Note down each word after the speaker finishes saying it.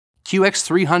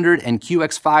QX300 and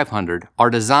QX500 are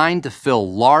designed to fill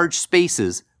large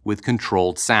spaces with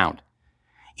controlled sound.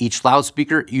 Each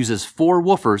loudspeaker uses 4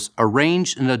 woofers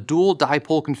arranged in a dual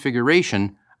dipole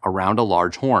configuration around a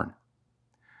large horn.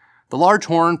 The large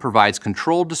horn provides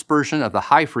controlled dispersion of the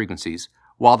high frequencies,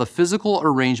 while the physical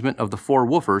arrangement of the 4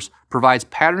 woofers provides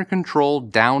pattern control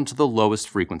down to the lowest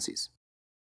frequencies.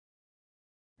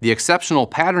 The exceptional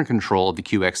pattern control of the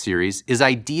QX series is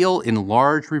ideal in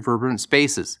large reverberant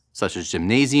spaces, such as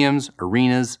gymnasiums,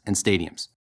 arenas, and stadiums.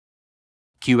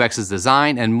 QX's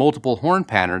design and multiple horn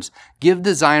patterns give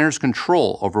designers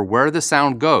control over where the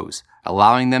sound goes,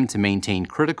 allowing them to maintain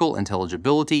critical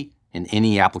intelligibility in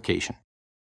any application.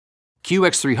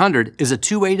 QX300 is a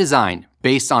two-way design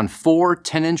based on 4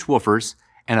 10-inch woofers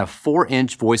and a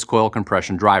 4-inch voice coil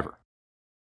compression driver.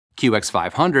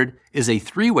 QX500 is a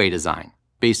 3-way design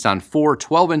based on 4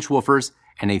 12-inch woofers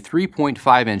and a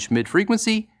 3.5-inch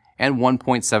mid-frequency and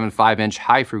 1.75-inch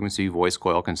high-frequency voice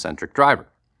coil concentric driver.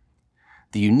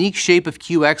 The unique shape of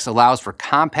QX allows for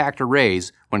compact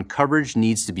arrays when coverage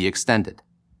needs to be extended.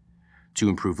 To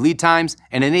improve lead times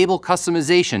and enable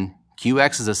customization,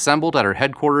 QX is assembled at our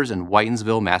headquarters in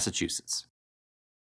Whitensville, Massachusetts.